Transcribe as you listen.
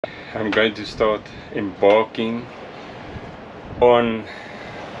I'm going to start embarking on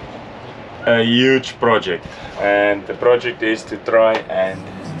a huge project, and the project is to try and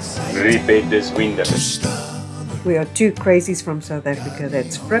rebed this window. We are two crazies from South Africa,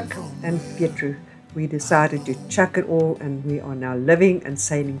 that's Frick and Pietro. We decided to chuck it all, and we are now living and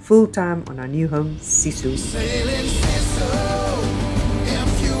sailing full time on our new home, Sisu. Sailing Sisu,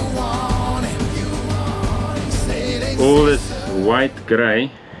 if you want, sailing All this white grey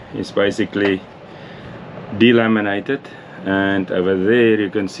is basically delaminated, and over there you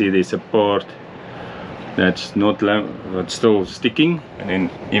can see there's a part that's not that's still sticking, and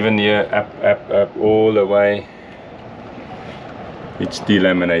then even here up all the way it's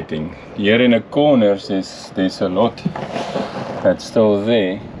delaminating. Here in the corners there's a lot that's still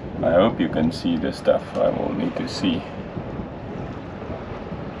there. I hope you can see the stuff. I will need to see.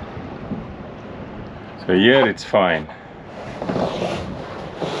 So here it's fine,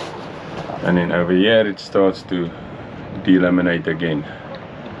 and then over here it starts to delaminate again,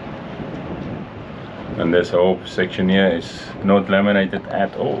 and this whole section here is not laminated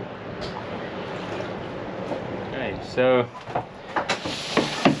at all. Okay, so,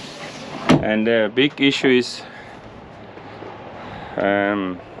 and the big issue is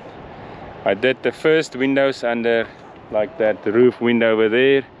I did the first windows under, like that roof window over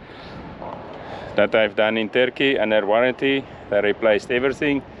there that I've done in Turkey under warranty. They replaced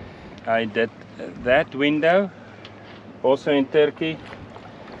everything. I did that window also in Turkey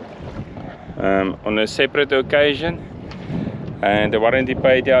on a separate occasion, and the warranty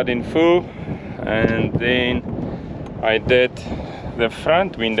paid out in full. And then I did the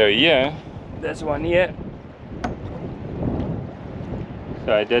front window here, this one here.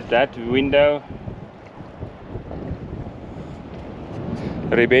 So I did that window,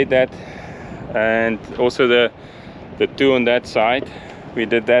 rebed that, and also the two on that side. We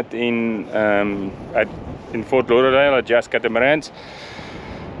did that in Fort Lauderdale at just Catamarans,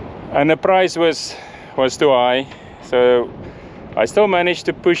 and the price was too high, so I still managed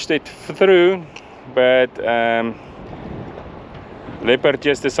to push it through, but Leopard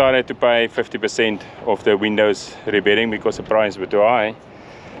just decided to pay 50% of the windows rebedding because the price was too high.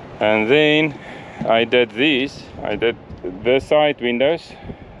 And then I did these. I did this side windows,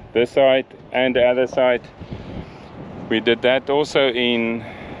 this side and the other side. We did that also in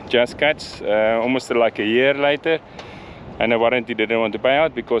Just Cats, almost like a year later, and the warranty didn't want to pay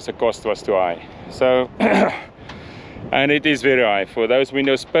out because the cost was too high. So and it is very high for those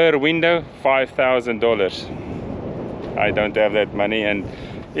windows, per window $5,000. I don't have that money, and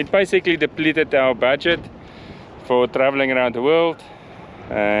it basically depleted our budget for traveling around the world.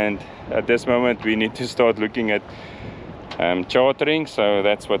 And at this moment we need to start looking at chartering, so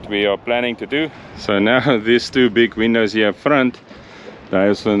that's what we are planning to do. So now these two big windows here up front, they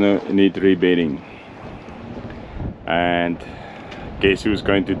also need rebedding, and guess who's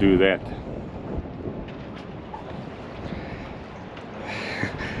going to do that?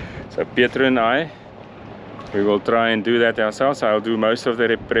 So Pietro and I, we will try and do that ourselves. I'll do most of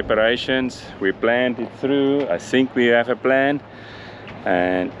the preparations. We planned it through. I think we have a plan,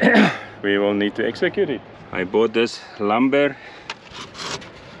 and we will need to execute it. I bought this lumber,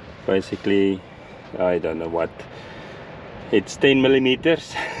 basically, I don't know what, it's 10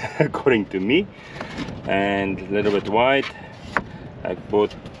 millimeters according to me, and a little bit wide. I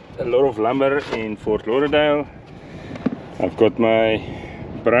bought a lot of lumber in Fort Lauderdale. I've got my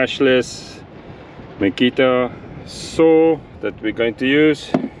brushless Makita saw that we're going to use,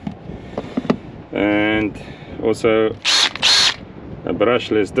 and also a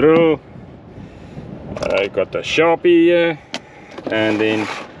brushless drill. I got a Sharpie here, and then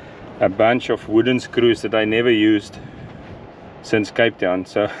a bunch of wooden screws that I never used since Cape Town,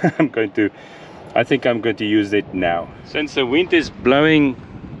 so I think I'm going to use it now. Since the wind is blowing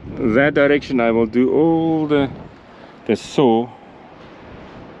that direction, I will do all the saw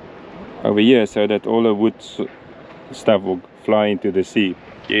over here so that all the wood stuff will fly into the sea.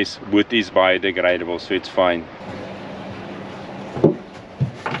 Yes, wood is biodegradable, so it's fine.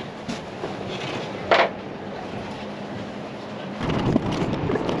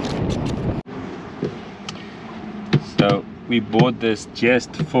 So we bought this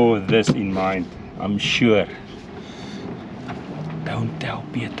just for this in mind, I'm sure. Don't tell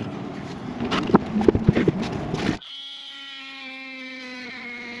Pietro.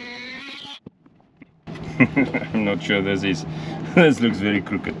 I'm not sure this looks very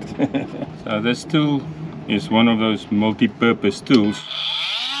crooked. So this tool is one of those multi-purpose tools.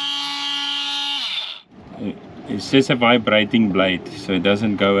 It's just a vibrating blade, so it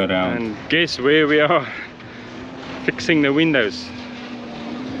doesn't go around. And guess where we are? Fixing the windows.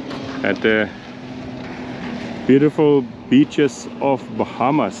 at the beautiful beaches of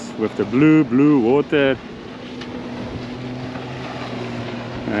Bahamas with the blue water.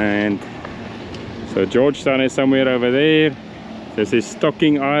 And so Georgetown is somewhere over there. This is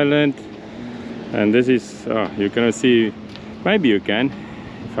Stocking Island, and this is you cannot see, maybe you can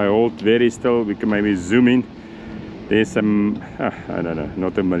if I hold very still. We can maybe zoom in. There's some I don't know,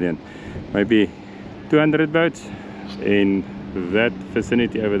 not a million, maybe 200 boats in that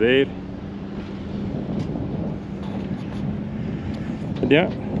vicinity over there. But yeah,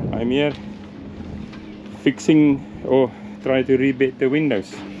 I'm here fixing or try to rebed the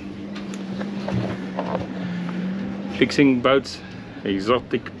windows, fixing boats,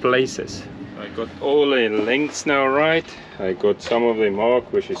 exotic places. I got all the lengths now right. I got some of them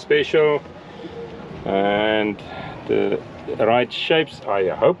marked, which is special, and the right shapes, I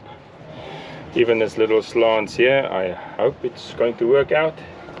hope. Even this little slants here, I hope it's going to work out.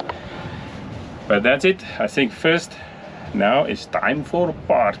 But that's it. I think first now it's time for a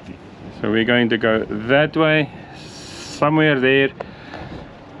party. So we're going to go that way. Somewhere there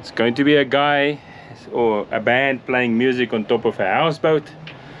it's going to be a guy or a band playing music on top of a houseboat,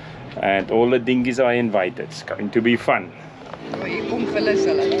 and all the dinghies are invited. It's going to be fun. We've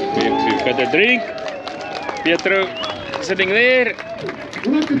got a drink. Pietro sitting there,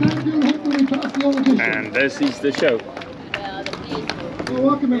 and this is the show. Well,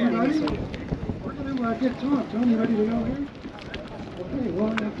 welcome everybody. We're going to get Tony ready to go here. Okay,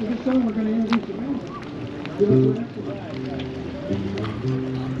 well after this song we're going to introduce the band.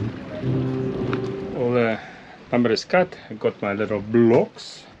 All the lumber is cut. I got my little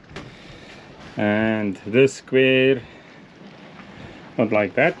blocks, and this square, not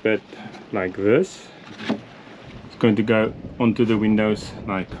like that, but like this. It's going to go onto the windows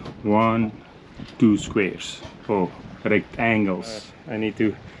like 1, 2 squares or rectangles. I need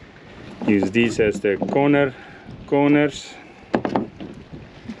to use these as the corners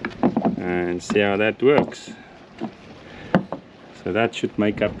and see how that works. So that should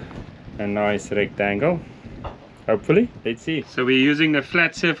make up a nice rectangle, hopefully. Let's see. So we're using the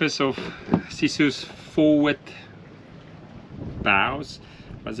flat surface of Sisu's forward bows.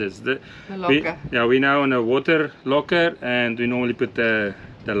 What's this? The locker. We're now on a water locker, and we normally put the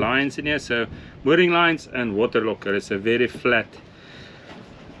lines in here. So mooring lines and water locker. It's a very flat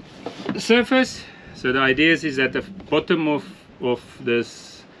surface. So the idea is that the bottom of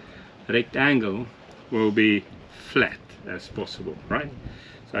this rectangle will be flat as possible, right?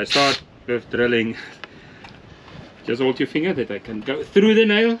 So I start with drilling. Just hold your finger that I can go through the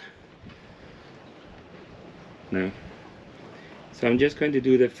nail. No. So I'm just going to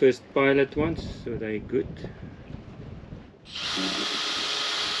do the first pilot ones, so they're good.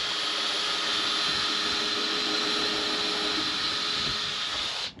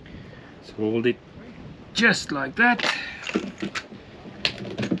 So hold it just like that.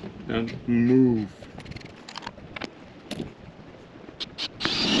 Don't move.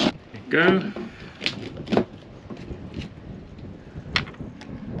 There you go.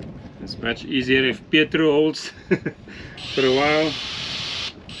 It's much easier if Pietro holds for a while,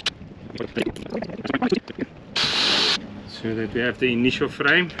 so that we have the initial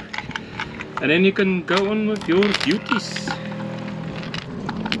frame, and then you can go on with your duties.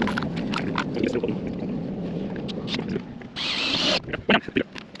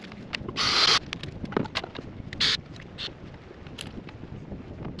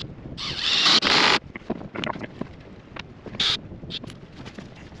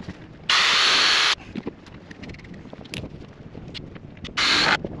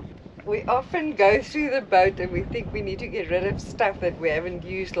 We often go through the boat and we think we need to get rid of stuff that we haven't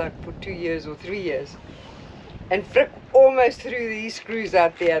used like for 2 years or 3 years. And Frick almost threw these screws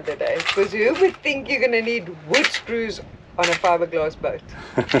out the other day, because who would think you're going to need wood screws on a fiberglass boat?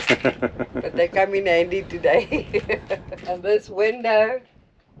 But they come in handy today. And this window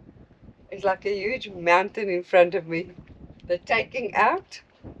is like a huge mountain in front of me. The taking out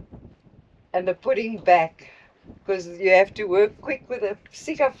and the putting back, because you have to work quick with a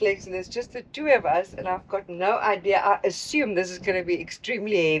Sikaflex, and there's just the two of us, and I've got no idea. I assume this is going to be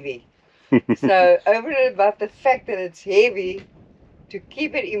extremely heavy. So over and above the fact that it's heavy, to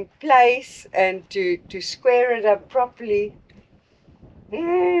keep it in place and to square it up properly,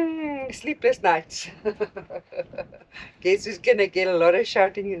 sleepless nights. Guess who's going to get a lot of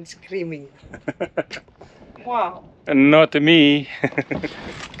shouting and screaming. Wow. Not me.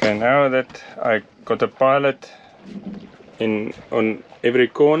 Okay, now that I got a pilot on every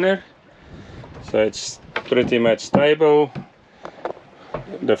corner, so it's pretty much stable.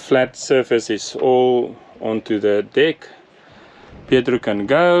 The flat surface is all onto the deck. Pietro can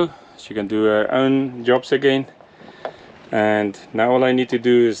go, She can do her own jobs again. And now all I need to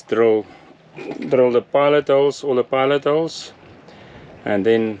do is drill the pilot holes, all the pilot holes, and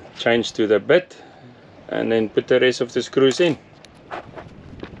then change to the bit, and then put the rest of the screws in.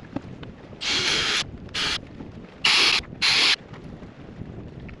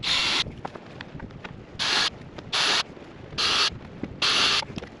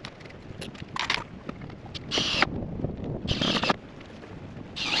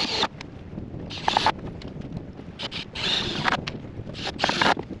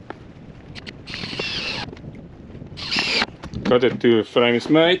 Got the two frames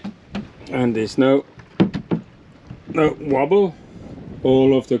made, and there's no wobble.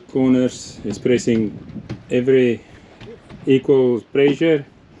 All of the corners is pressing every equal pressure,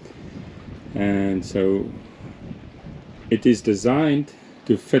 and so it is designed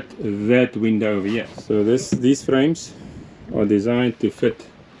to fit that window over here. So these frames are designed to fit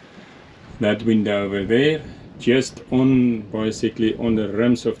that window over there, just on basically on the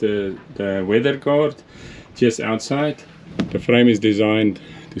rims of the weather guard, just outside. The frame is designed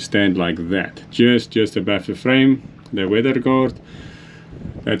to stand like that, just above the frame, the weather guard.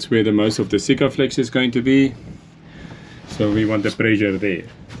 That's where the most of the Sikaflex is going to be. So we want the pressure there.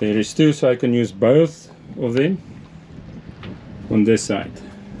 There is two, so I can use both of them on this side.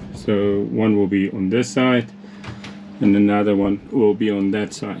 So one will be on this side, and another one will be on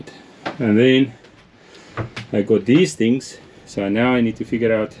that side. And then I got these things, so now I need to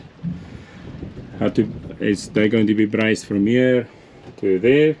figure out how to, they're going to be braced from here to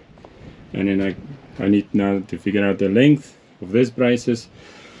there, and then I need now to figure out the length of these braces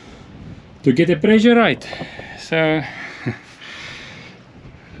to get the pressure right. So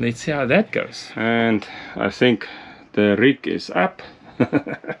let's see how that goes. And I think the rig is up.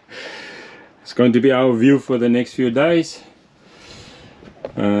 It's going to be our view for the next few days.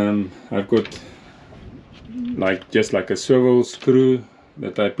 I've got just like a swivel screw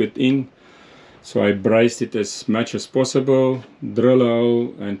that I put in, so I braced it as much as possible, drill a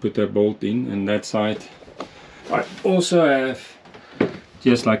hole and put a bolt in. And that side I also have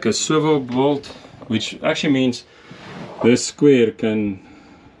just like a swivel bolt, which actually means this square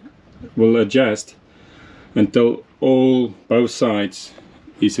will adjust until both sides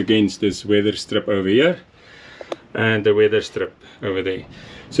is against this weather strip over here and the weather strip over there.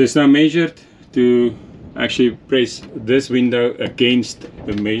 So it's now measured to actually press this window against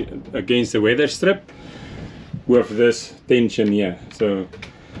the weather strip with this tension here. So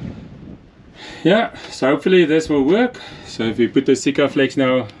yeah, so hopefully this will work. So if we put the Sikaflex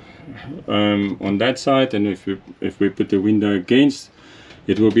now on that side, and if we put the window against,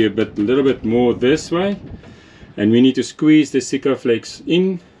 it will be a little bit more this way, and we need to squeeze the Sikaflex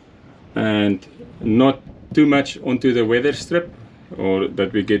in and not too much onto the weather strip, or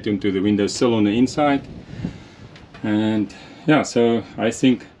that we get into the window sill on the inside. And yeah, so I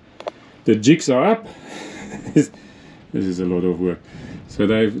think the jigs are up. This is a lot of work. So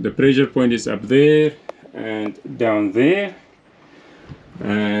the pressure point is up there and down there,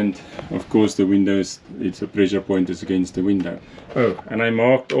 and of course the windows, it's a pressure point is against the window. Oh, and I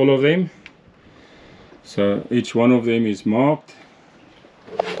marked all of them, so each one of them is marked,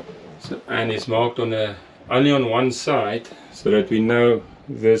 and it's marked only on one side, so that we know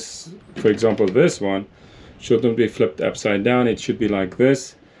this, for example, this one shouldn't be flipped upside down. It should be like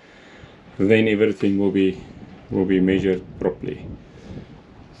this. Then everything will be measured properly.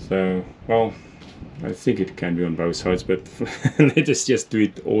 So, well, I think it can be on both sides, but let us just do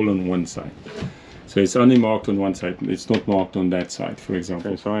it all on one side. So it's only marked on one side, it's not marked on that side, for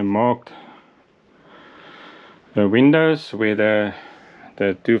example. Okay, so I marked the windows where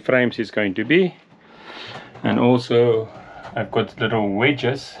the two frames is going to be, and also I've got little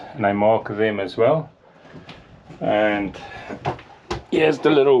wedges, and I mark them as well. And here's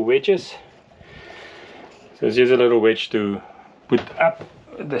the little wedges. So here's a little wedge to put up.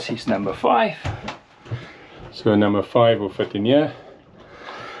 This is number 5. So number 5 will fit in here,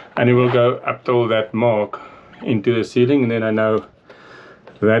 and it will go up till that mark into the ceiling, and then I know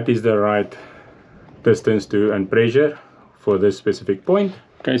that is the right distance to and pressure for this specific point.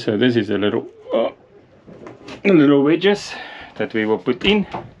 Okay, so this is a little wedges that we will put in.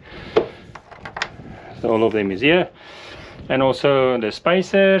 So all of them is here, and also the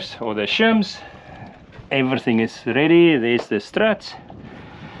spacers or the shims, everything is ready. There's the struts,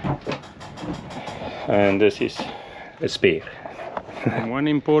 and this is a spare. One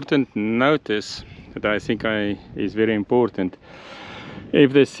important notice that I think is very important: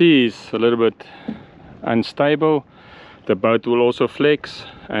 if the sea is a little bit unstable, the boat will also flex,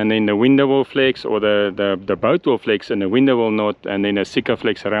 and then the window will flex, or the boat will flex and the window will not, and then a Sika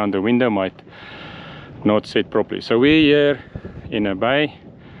flex around the window might not set properly. So we're here in a bay,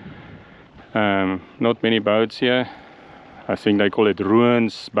 not many boats here. I think they call it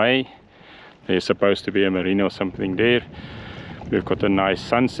Ruins Bay. There's supposed to be a marina or something there. We've got a nice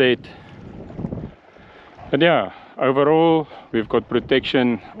sunset, but yeah, overall we've got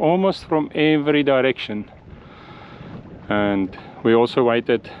protection almost from every direction. And we also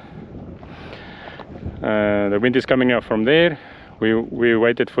waited, the wind is coming out from there. We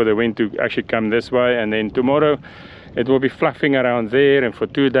waited for the wind to actually come this way, and then tomorrow it will be fluffing around there, and for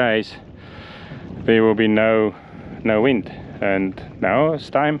 2 days there will be no wind. And now it's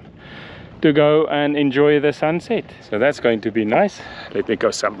time to go and enjoy the sunset. So that's going to be nice. Let me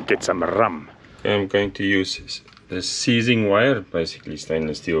go get some rum. I'm going to use the seizing wire, basically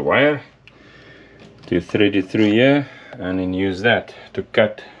stainless steel wire, to thread it through here, and then use that to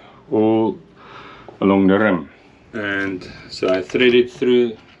cut all along the rim. And so I thread it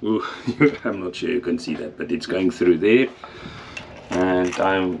through. Ooh, I'm not sure you can see that, but it's going through there, and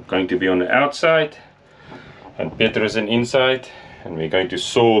I'm going to be on the outside and Petra's on inside, and we're going to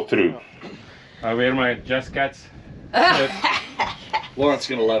saw through. I wear my Just Cats Lauren's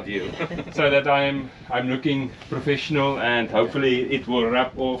gonna love you. so that I'm looking professional, and hopefully it will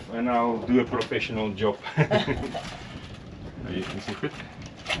rub off and I'll do a professional job. You can see it.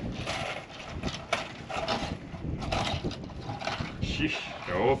 Sheesh,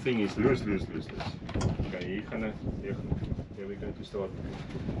 the whole thing is loose. Okay, here we're going to start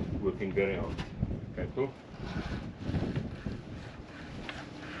working very hard. Okay, cool.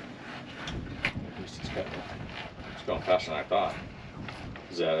 At least it's going faster than I thought.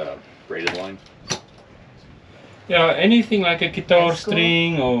 Is that a braided line? Yeah, anything like a guitar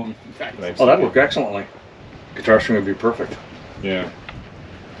string or... Oh, that'd work excellently. Guitar string would be perfect. Yeah.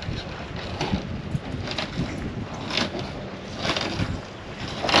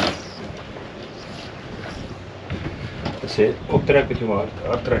 Sê, optrek met jou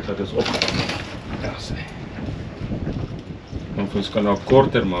hart, trek dat is op. Ja, sê. Dan ons kan nou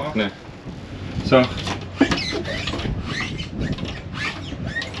korter maak, né? So.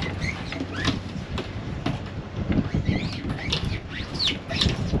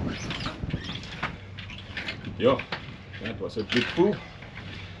 Ja, that was a good pull.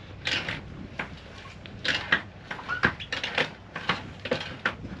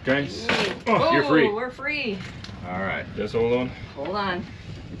 Guys, Oh, you're free. We're free. All right. just hold on. Hold on.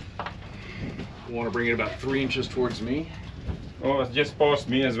 You want to bring it about 3 inches towards me. Oh, it's just past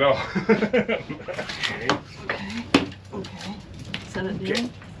me as well. Okay. Set it Okay. down.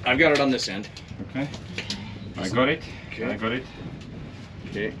 I've got it on this end. Okay. I got it. Okay. I got it.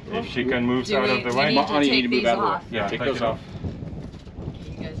 Okay. If she can move Do out we- of the do way. we need to Honey, you take need to move these out of the way. off? Yeah, take take those it off.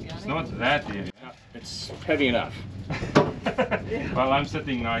 You guys got It's it? not that heavy. It's heavy enough. Well, I'm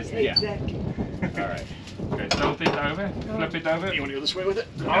sitting nicely. Yeah. Exactly. All right. Okay, tilt it over, flip it over. You want to go this way with it?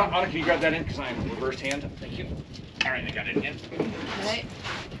 Anna, can you grab that in? Because I'm reversed hand. Thank you. All right, I got it in. Okay.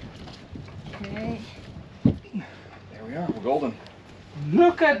 Okay. There we are. We're golden.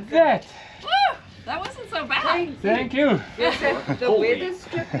 Look at that! Woo! That wasn't so bad. Thank you. The Holy. weather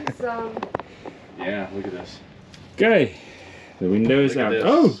strip is Yeah, look at this. Okay, the window is Look out. at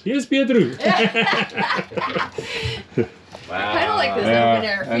this. Oh, here's Pietro. Wow. Kind of like this Yeah, open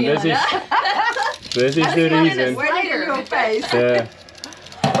air and feeling. this is the reason right in your face. the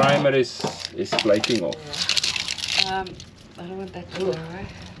primer is flaking off. I don't want that to go, right?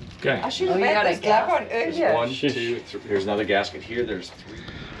 Okay. I should Oh, have you had got a this glove gas? on There's earlier. 1, Shish. 2, 3. Here's another gasket here. There's 3.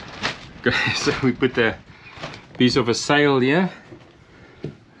 Okay, so we put a piece of a sail here.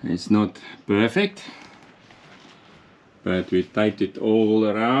 It's not perfect, but we taped it all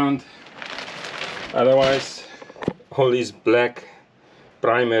around. Otherwise, all this black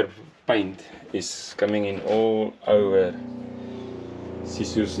primer paint is coming in all over.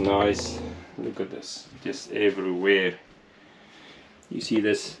 Sisu's nice. Look at this, just everywhere. You see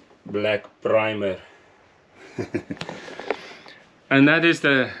this black primer. And that is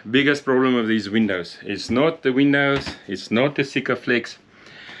the biggest problem of these windows. It's not the windows, it's not the Sikaflex,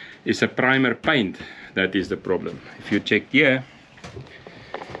 it's a primer paint that is the problem. If you check here,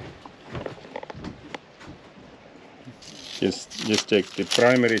 just check, the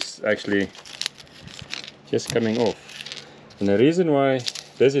primer is actually just coming off. And the reason why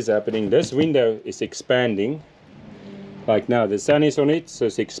this is happening, this window is expanding. Like now, the sun is on it, so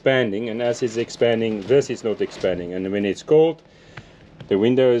it's expanding, and as it's expanding, this is not expanding. And when it's cold, the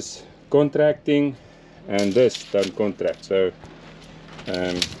window is contracting, and this don't contract. So,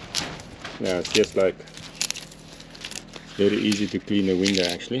 yeah, it's just like Very easy to clean the window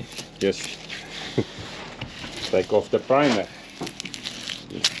actually. Just take off the primer.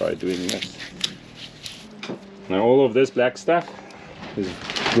 Just by doing this. Now all of this black stuff is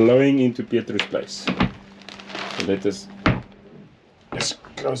blowing into Pietru's place. So let us just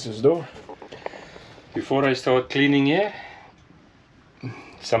close this door. Before I start cleaning here,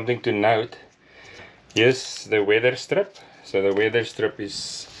 something to note. Here's the weather strip. So the weather strip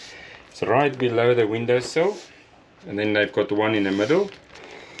is right below the windowsill, and then they've got one in the middle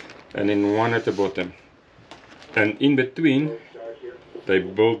and then one at the bottom, and in between they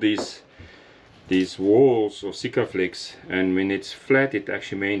build these walls of Sikaflex, and when it's flat it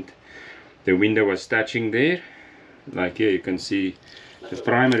actually meant the window was touching there. Like here you can see the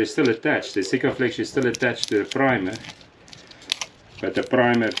primer is still attached, the Sikaflex is still attached to the primer, but the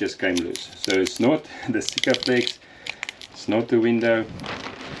primer just came loose. So it's not the Sikaflex, it's not the window,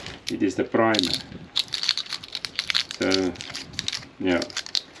 it is the primer. So yeah,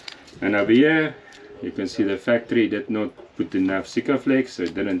 and over here you can see the factory did not put enough Sikaflex, so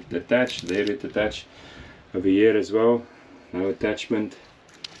it didn't attach. There it attached. Over here as well, no attachment.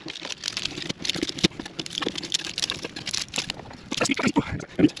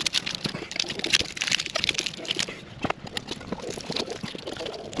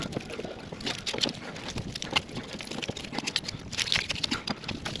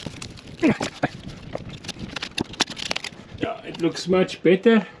 Yeah, it looks much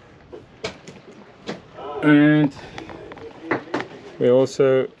better. And we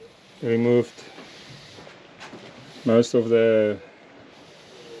also removed most of the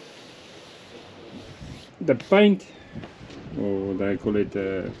paint, or they call it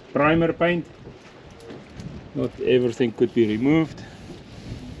primer paint. Not everything could be removed,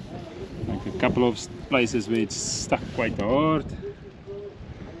 like a couple of places where it's stuck quite hard.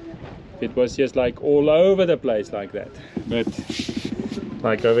 It was just like all over the place like that, but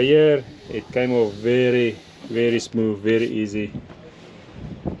like over here it came off very smooth, very easy.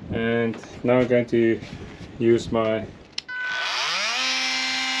 And now I'm going to use my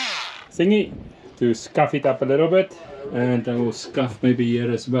thingy to scuff it up a little bit, and I will scuff maybe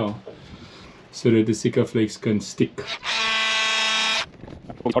here as well so that the Sikaflex can stick.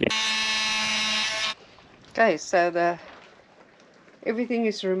 Okay, so everything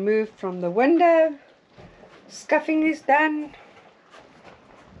is removed from the window. Scuffing is done.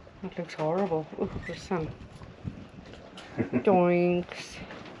 That looks horrible. Ooh, the sun. Doinks.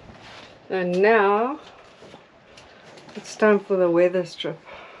 And now it's time for the weather strip.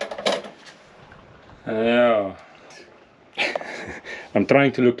 Yeah. I'm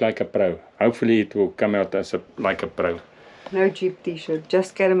trying to look like a pro. Hopefully it will come out as like a pro. No Jeep t-shirt,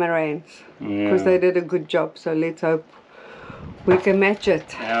 just Catamarans. Because they did a good job, so let's hope we can match it.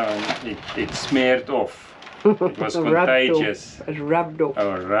 Yeah, and it smeared off. It was contagious. It rubbed off.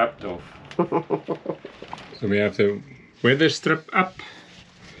 Oh, rubbed off. So we have the weather strip up,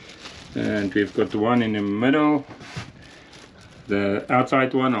 and we've got one in the middle. The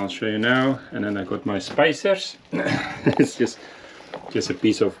outside one I'll show you now, and then I got my spacers. It's just a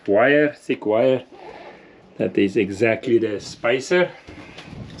piece of wire, thick wire. That is exactly the spacer.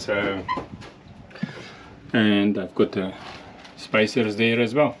 So, and I've got the spacers there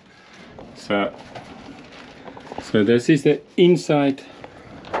as well. So this is the inside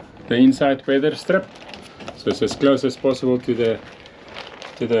weather strip. So it's as close as possible to the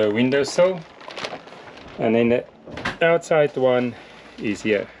windowsill, and then the outside one is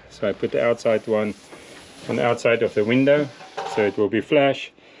here. So I put the outside one on the outside of the window, so it will be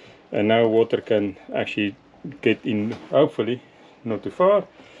flash, and now water can actually get in, hopefully not too far.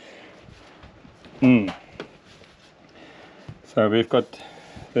 So we've got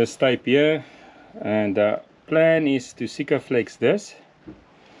this tape here, and the plan is to Sikaflex this,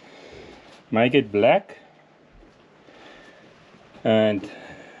 make it black, and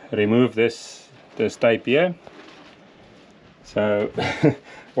remove this tape here. So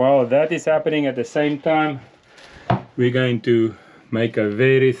while that is happening, at the same time we're going to make a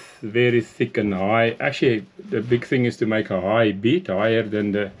very thick and high, actually the big thing is to make a high bead, higher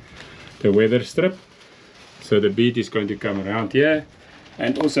than the weather strip. So the bead is going to come around here,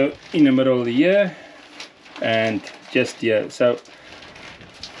 and also in the middle here, and just here. So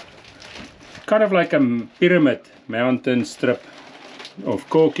kind of like a pyramid mountain strip of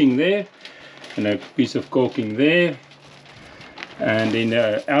caulking there, and a piece of caulking there, and then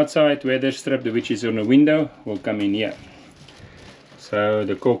the outside weather strip, which is on the window, will come in here. So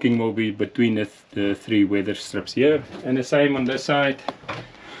the caulking will be between the three weather strips here, and the same on this side.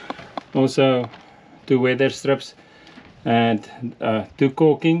 Also 2 weather strips, and 2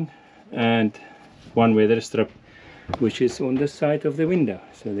 caulking, and 1 weather strip which is on the side of the window.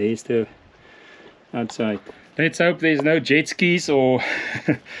 So there's the outside. Let's hope there's no jet skis or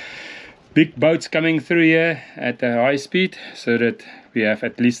big boats coming through here at a high speed, so that we have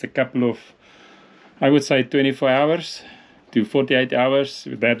at least a couple of, I would say 24 hours to 48 hours.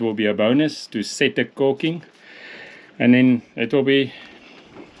 That will be a bonus to set the caulking, and then it will be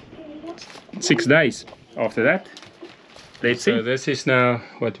 6 days after that. Let's see. So this is now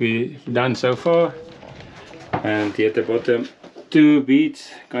what we've done so far, and here at the bottom 2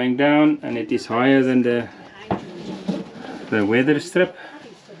 beads going down, and it is higher than the weather strip,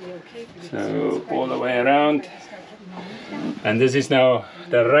 so all the way around. And this is now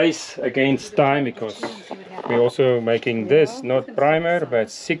the race against time, because we're also making this not primer but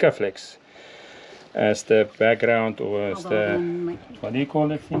Sikaflex as the background, or as the, what do you call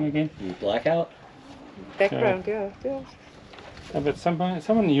that thing again? Blackout? Background, yeah. Yeah, but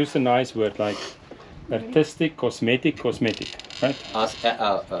someone used a nice word like artistic, cosmetic, right?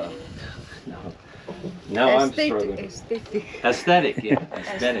 No. Now I'm struggling. Aesthetic, yeah.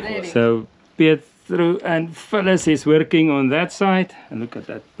 Aesthetic. So Pietro and Phyllis is working on that side, and look at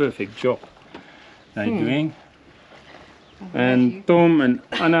that perfect job they're doing. And Tom and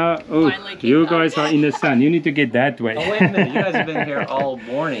Anna, oh, you guys are in the sun. You need to get that way. Oh, wait a minute. You guys have been here all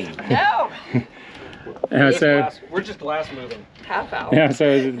morning. No! So We're just glass moving. Half hour. yeah,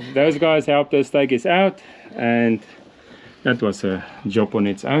 so those guys helped us take us out, and that was a job on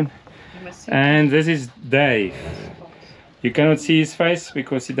its own. And this is Dave. You cannot see his face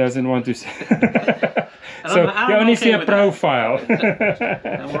because he doesn't want to see. So you only see a profile.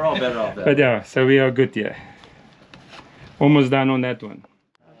 And we're all better off that. But yeah, so we are good here. Almost done on that one.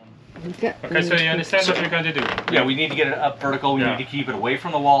 Okay, so you understand what we're going to do? Yeah, we need to get it up vertical. We need to keep it away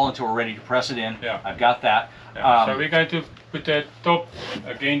from the wall until we're ready to press it in. Yeah. I've got that. Yeah. So we're going to put the top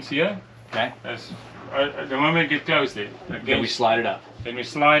against here. Okay. As, the moment we get close there. Then we slide it up. Then we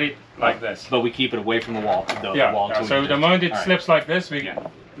slide it like this. But we keep it away from the wall. The wall until so we the moment it All right. slips like this, we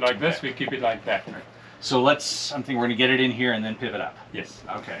we keep it like that. So let's, I'm thinking we're going to get it in here and then pivot up. Yes.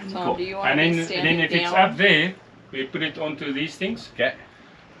 Okay, Tom, cool. do you want And me then, to and then if it's up there, we put it onto these things. Okay.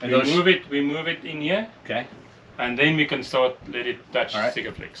 And We those, move it in here, okay. and then we can start let it touch All right.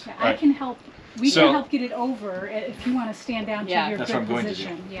 Sikaflex. Yeah, I can help. We So- can help get it over if you want to stand down to Yeah, your that's good what I'm going to do.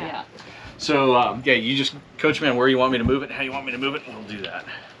 position. Yeah. So, yeah, you just coach me on where you want me to move it, how you want me to move it, and we'll do that.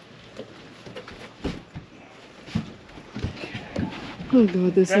 Oh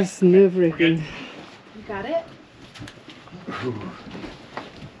God, this is nerve-wracking. You got it? You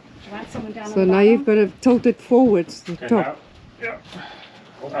want someone down So on the now you've bottom? got to tilt it forwards, the Okay, top. now, yeah.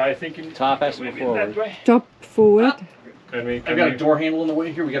 I think in Top has to maybe go forward. that way. Top forward. Can we? I've got a door handle in the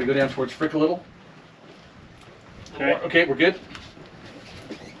way here. We got to go down towards Frick a little. Okay. Okay, we're good.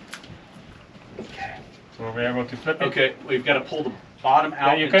 So we're able to flip it. Okay, we've got to pull the bottom Yeah,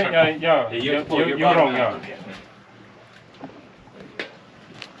 out. you and can. turn- Yeah. you have to pull your You're bottom wrong. out. Yeah. Okay.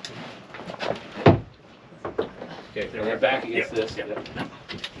 Okay, so we're back against this.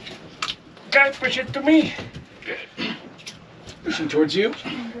 Okay, push it to me. Pushing towards you.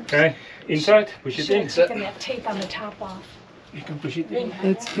 Okay, inside. Push it Should in. have taken that tape on the top off. You can push it in.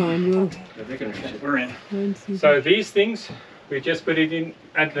 That's fine. We'll We're in. try and see. So these things, we just put it in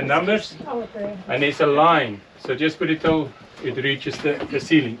at the numbers, Oh, great. and there's a line. So just put it till it reaches the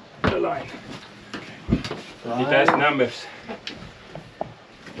ceiling. The line. It has numbers.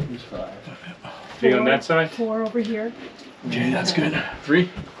 Who's 5? 3 on that side. 4 over here. Okay, that's good. 3.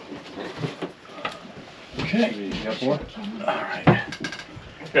 Okay. You got 4? Alright.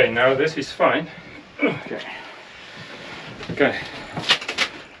 Okay, now this is fine. Okay. Okay,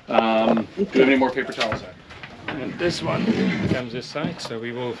 Do you have any more paper towels? and this one comes this side, so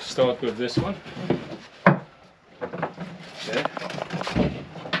we will start with this one. Okay.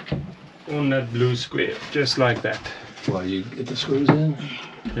 On that blue square, just like that. Well, you get the screws in.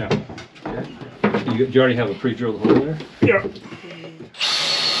 Yeah. You already have a pre-drilled hole there? Yeah.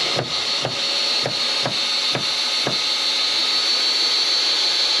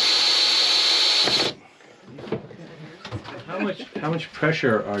 How much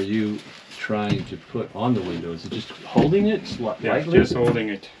pressure are you trying to put on the window? Is it just holding it Yeah, lightly? just holding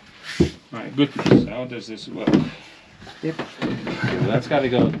it. My goodness, how does this work? Okay, well, that's got to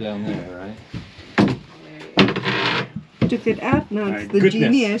go down there, right? Took it out now. My The goodness.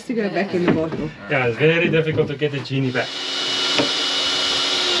 genie has to go back in the bottle. Yeah, it's very difficult to get the genie back.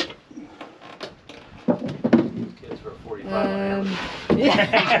 Kids for 45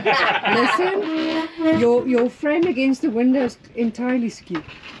 Listen, your frame against the window is entirely skewed.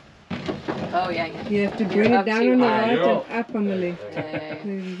 Oh, yeah, yeah. You have to You're bring it up down too on the high. right Yeah. and up on the left. Okay.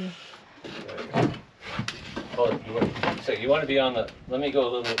 There we go. hold it. So you want to be on the. Let me go a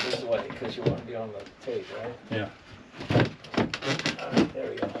little bit this way because you want to be on the tape, right? Yeah. All right, there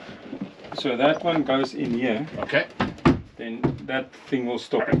we go. So that one goes in here, Okay. then that thing will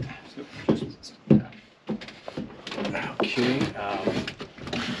stop it. So just, Okay.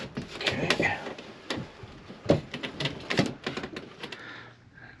 Okay.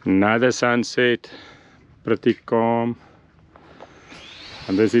 another sunset, pretty calm.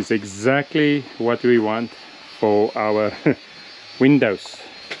 And this is exactly what we want for our windows.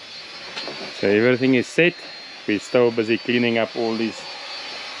 So everything is set. We're still busy cleaning up all this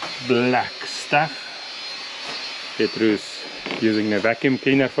black stuff. Petru's using a vacuum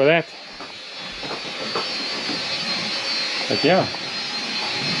cleaner for that. But yeah,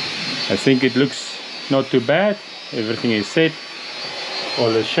 I think it looks not too bad. Everything is set.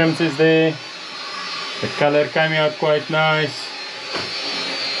 All the shims is there. The color came out quite nice.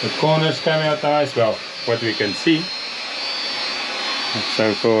 The corners came out nice. Well, what we can see.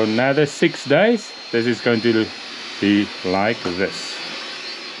 So for another 6 days, this is going to be like this.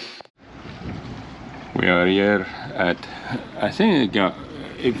 We are here at, I think,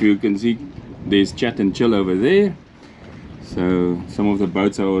 if you can see, there's Chat and Chill over there. So some of the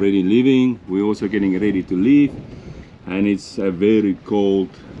boats are already leaving. We're also getting ready to leave. And it's a very cold,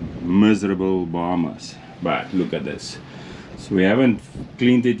 miserable Bahamas. But look at this. So we haven't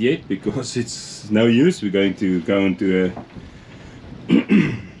cleaned it yet because it's no use. We're going to go into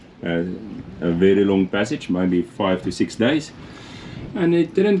a very long passage, maybe 5 to 6 days. And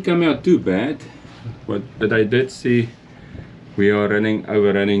it didn't come out too bad. But I did see we are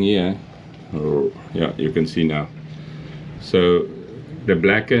overrunning here. Oh, yeah, you can see now. So the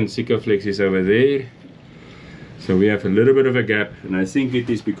blackened Sikaflex is over there. So we have a little bit of a gap, and I think it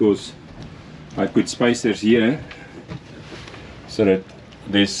is because I put spacers here so that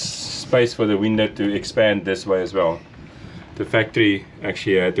there's space for the window to expand this way as well. The factory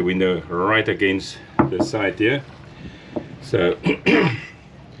actually had the window right against the side here. So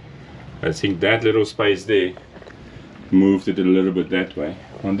I think that little space there moved it a little bit that way.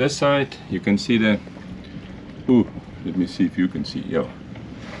 On this side you can see the, ooh, let me see if you can see, yeah.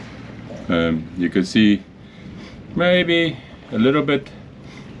 You can see maybe a little bit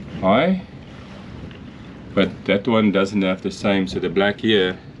high, but that one doesn't have the same, so the black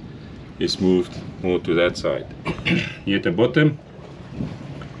here is moved more to that side. Here at the bottom,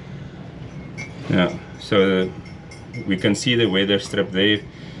 yeah, so we can see the weather strip there,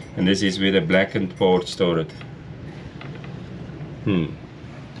 and this is where the blackened part started.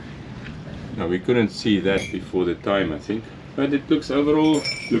 Now we couldn't see that before the time, I think, but it looks overall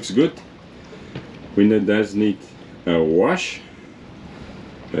looks good. Window does need a wash,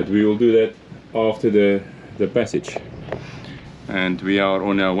 but we will do that after the passage. And we are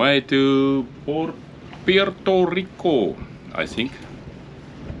on our way to Puerto Rico, I think.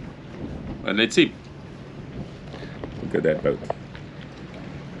 But let's see. Look at that boat.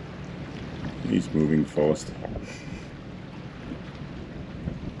 He's moving fast.